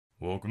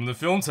Welcome to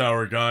Film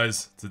Tower,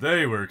 guys.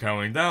 Today we're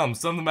counting down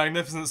some of the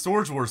magnificent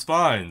Storage Wars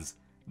finds.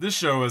 This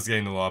show has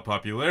gained a lot of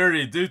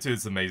popularity due to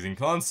its amazing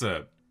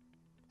concept.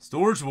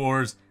 Storage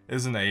Wars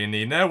is an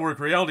A&E network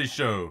reality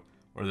show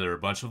where there are a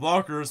bunch of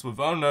lockers with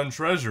unknown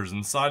treasures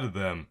inside of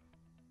them.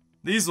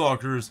 These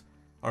lockers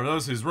are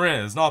those whose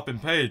rent has not been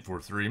paid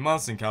for 3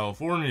 months in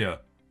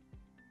California.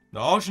 The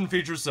auction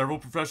features several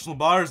professional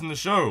buyers in the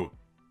show.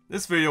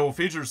 This video will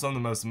feature some of the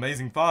most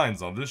amazing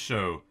finds on this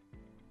show.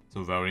 So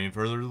without any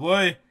further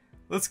delay,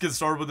 let's get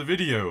started with the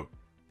video.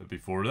 But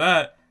before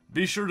that,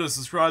 be sure to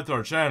subscribe to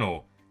our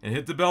channel and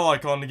hit the bell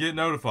icon to get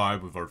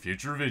notified with our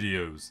future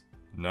videos.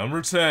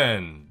 Number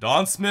 10.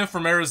 Don Smith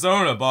from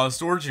Arizona bought a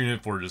storage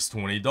unit for just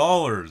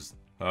 $20.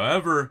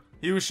 However,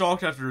 he was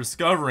shocked after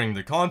discovering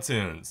the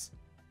contents.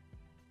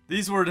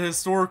 These were the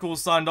historical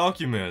signed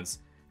documents,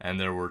 and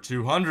there were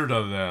 200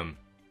 of them.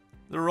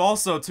 There were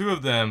also 2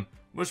 of them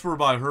which were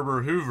by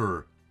Herbert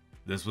Hoover.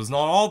 This was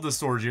not all the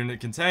storage unit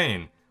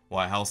contained: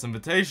 White House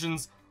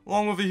invitations,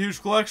 along with a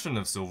huge collection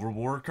of Civil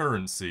War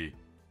currency.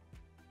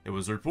 It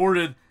was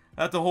reported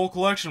that the whole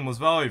collection was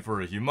valued for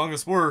a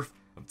humongous worth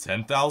of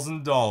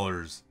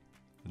 $10,000.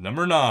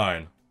 Number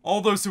 9.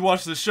 All those who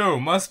watch the show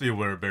must be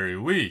aware of Barry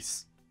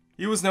Weiss.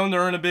 He was known to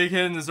earn a big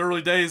hit in his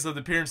early days of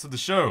the appearance of the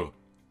show,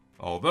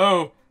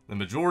 although the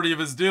majority of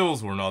his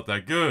deals were not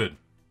that good.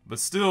 But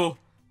still,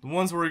 the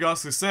ones where he got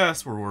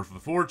success were worth a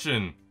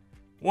fortune.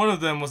 One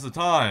of them was the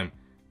time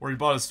where he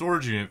bought a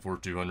storage unit for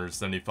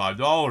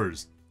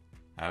 $275.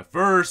 At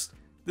first,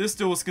 this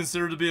deal was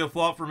considered to be a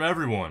flop from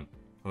everyone.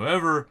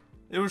 However,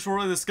 it was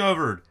shortly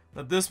discovered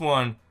that this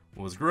one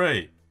was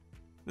great.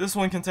 This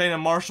one contained a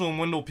Marshall and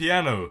Wendell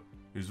piano,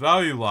 whose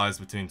value lies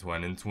between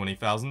 $20,000 and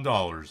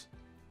 $20,000.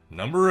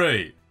 Number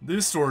 8.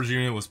 This storage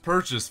unit was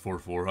purchased for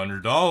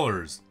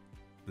 $400.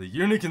 The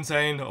unit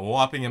contained a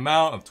whopping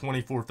amount of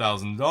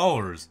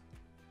 $24,000.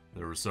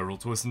 There were several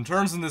twists and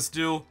turns in this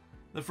deal.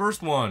 The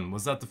first one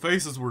was that the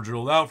faces were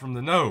drilled out from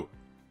the note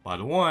by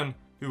the one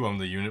who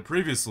owned the unit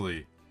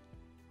previously.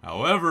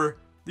 However,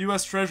 the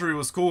US Treasury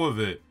was cool with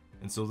it,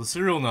 and so the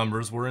serial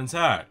numbers were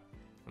intact.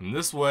 In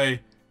this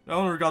way, the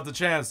owner got the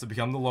chance to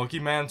become the lucky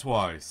man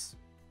twice.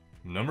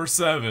 Number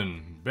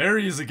 7.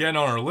 Barry is again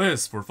on our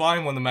list for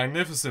finding one of the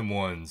magnificent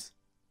ones.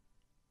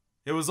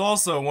 It was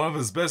also one of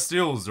his best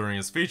deals during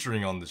his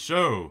featuring on the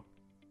show.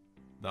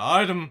 The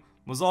item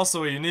was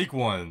also a unique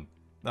one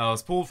that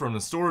was pulled from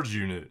the storage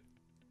unit.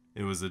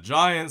 It was a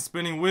giant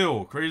spinning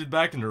wheel created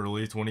back in the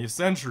early 20th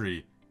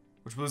century,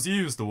 which was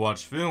used to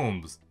watch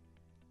films.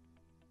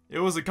 It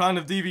was a kind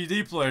of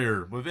DVD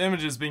player with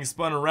images being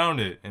spun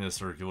around it in a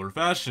circular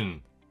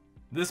fashion.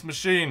 This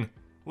machine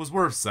was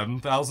worth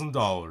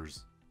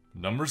 $7,000.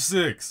 Number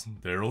 6.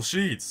 Daryl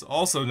Sheets,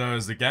 also known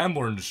as the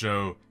gambler in the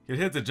show, could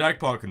hit the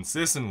jackpot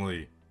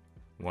consistently.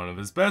 One of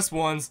his best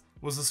ones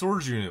was the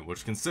storage unit,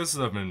 which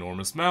consisted of an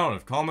enormous amount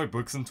of comic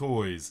books and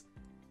toys.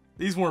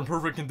 These were in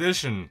perfect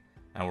condition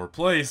and were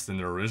placed in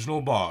their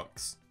original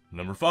box.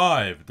 Number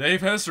 5.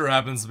 Dave Hester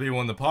happens to be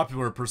one of the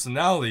popular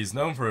personalities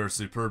known for their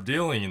superb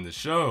dealing in the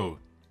show.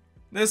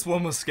 This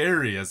one was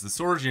scary, as the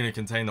storage unit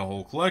contained a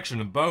whole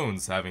collection of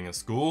bones having a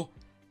skull,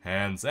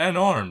 hands, and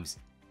arms.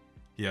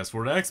 He asked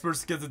for the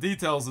experts to get the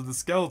details of the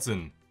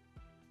skeleton.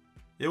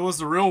 It was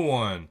the real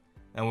one,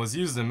 and was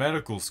used in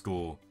medical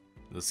school.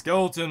 The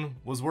skeleton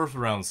was worth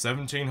around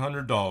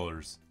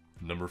 $1,700.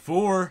 Number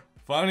 4.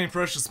 Finding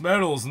precious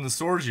metals in the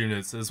storage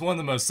units is one of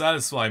the most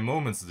satisfying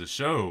moments of the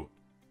show.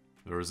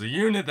 There was a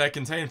unit that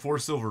contained 4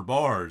 silver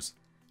bars.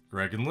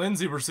 Greg and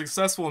Lindsay were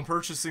successful in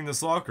purchasing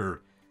this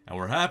locker, and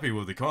were happy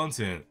with the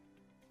content.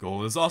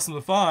 Gold is awesome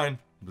to find,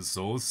 but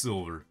so is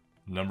silver.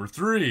 Number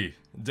 3.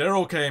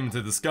 Daryl came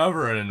to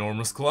discover an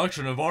enormous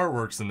collection of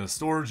artworks in the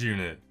storage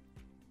unit.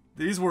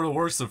 These were the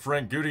works of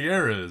Frank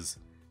Gutierrez,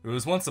 who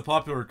was once a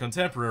popular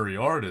contemporary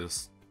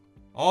artist.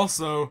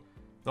 Also,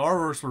 the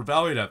artworks were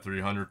valued at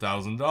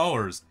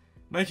 $300,000,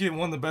 making it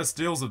one of the best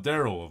deals of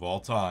Daryl of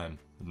all time.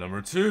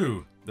 Number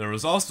 2. There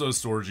was also a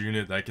storage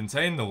unit that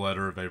contained the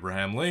letter of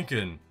Abraham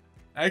Lincoln.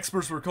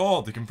 Experts were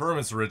called to confirm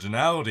its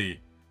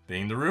originality.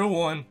 Being the real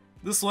one,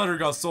 this letter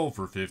got sold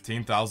for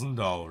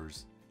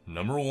 $15,000.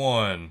 Number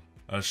 1.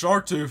 A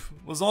shark tooth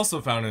was also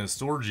found in a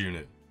storage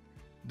unit.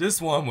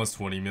 This one was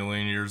 20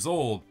 million years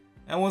old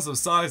and was of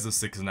size of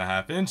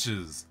 6.5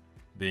 inches.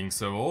 Being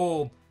so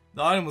old,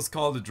 the item was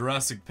called a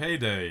Jurassic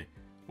Payday,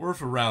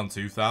 worth around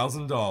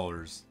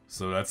 $2,000.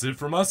 So that's it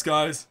from us,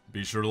 guys.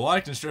 Be sure to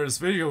like and share this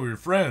video with your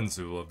friends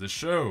who love this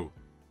show.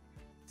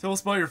 Tell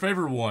us about your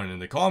favorite one in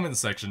the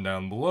comments section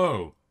down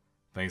below.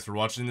 Thanks for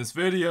watching this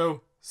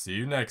video. See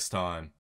you next time.